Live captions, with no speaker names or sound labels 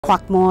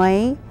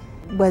Hwei-Min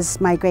was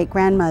my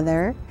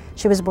great-grandmother.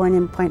 She was born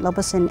in Point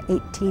Lobos in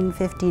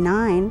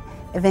 1859,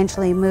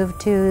 eventually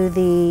moved to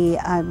the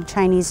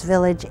Chinese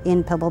village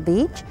in Pebble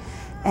Beach,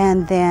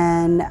 and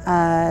then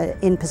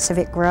in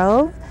Pacific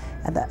Grove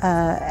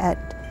at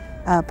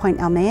Point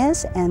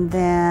Almayas, and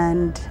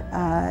then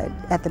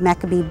at the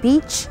Maccabee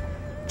Beach,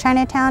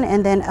 Chinatown,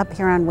 and then up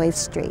here on Wave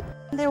Street.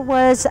 There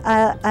was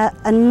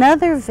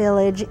another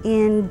village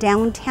in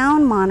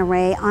downtown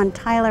Monterey on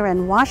Tyler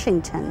and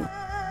Washington.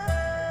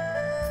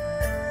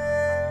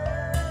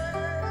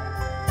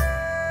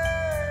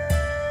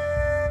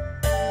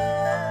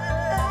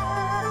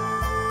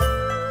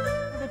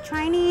 The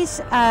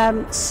Chinese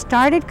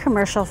started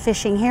commercial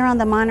fishing here on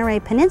the Monterey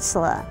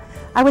Peninsula.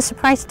 I was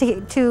surprised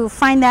to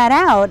find that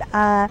out,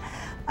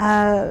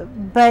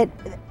 but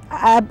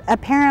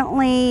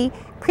apparently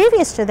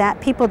previous to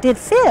that, people did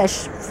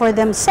fish for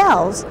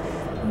themselves,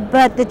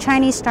 but the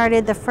Chinese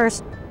started the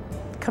first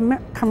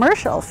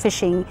commercial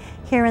fishing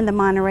here in the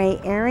Monterey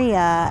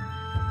area.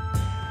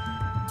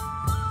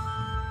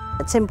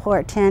 It's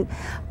important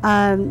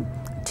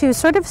to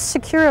sort of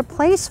secure a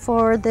place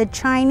for the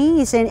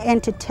Chinese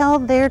and to tell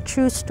their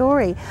true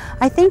story.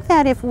 I think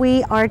that if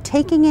we are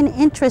taking an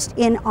interest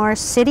in our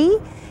city,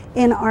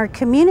 in our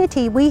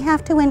community, we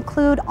have to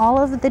include all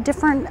of the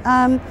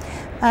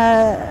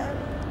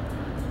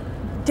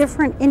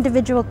different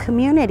individual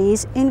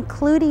communities,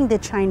 including the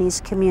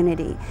Chinese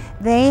community.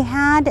 They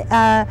had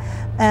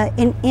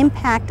an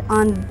impact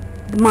on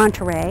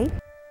Monterey.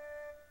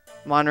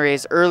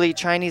 Monterey's early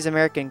Chinese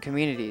American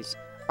communities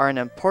are an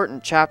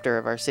important chapter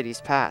of our city's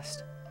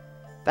past.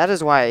 That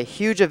is why a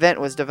huge event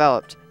was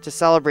developed to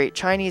celebrate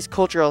Chinese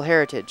cultural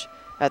heritage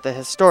at the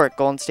historic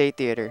Golden State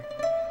Theater.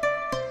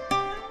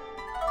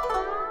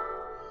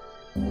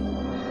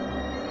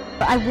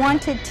 I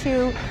wanted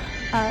to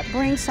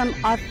bring some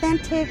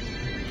authentic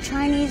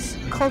Chinese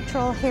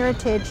cultural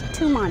heritage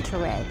to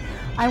Monterey.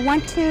 I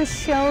want to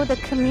show the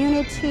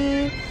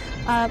community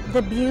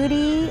the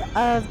beauty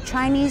of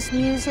Chinese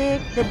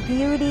music, the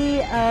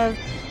beauty of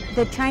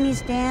the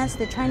Chinese dance,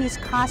 the Chinese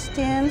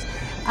costumes,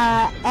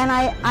 and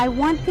I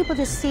want people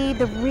to see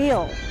the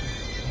real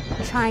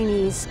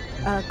Chinese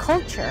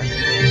culture.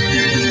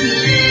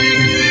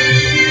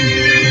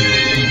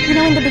 You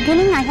know, in the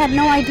beginning I had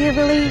no idea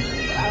really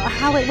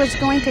how it was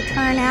going to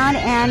turn out,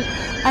 and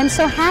I'm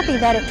so happy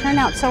that it turned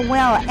out so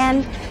well.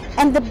 And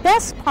the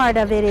best part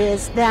of it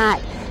is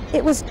that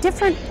it was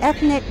different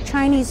ethnic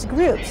Chinese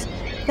groups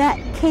that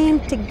came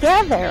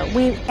together.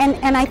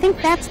 And I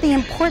think that's the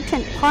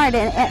important part.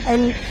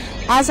 And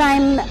as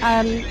I'm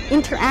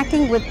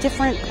interacting with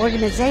different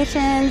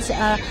organizations,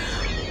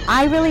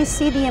 I really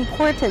see the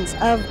importance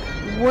of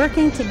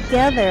working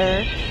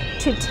together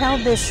to tell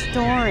this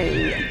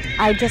story.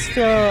 I just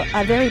feel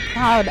very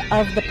proud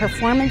of the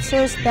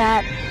performances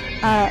that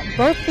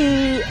both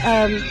the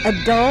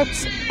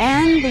adults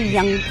and the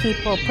young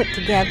people put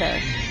together.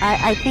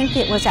 I think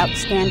it was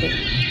outstanding.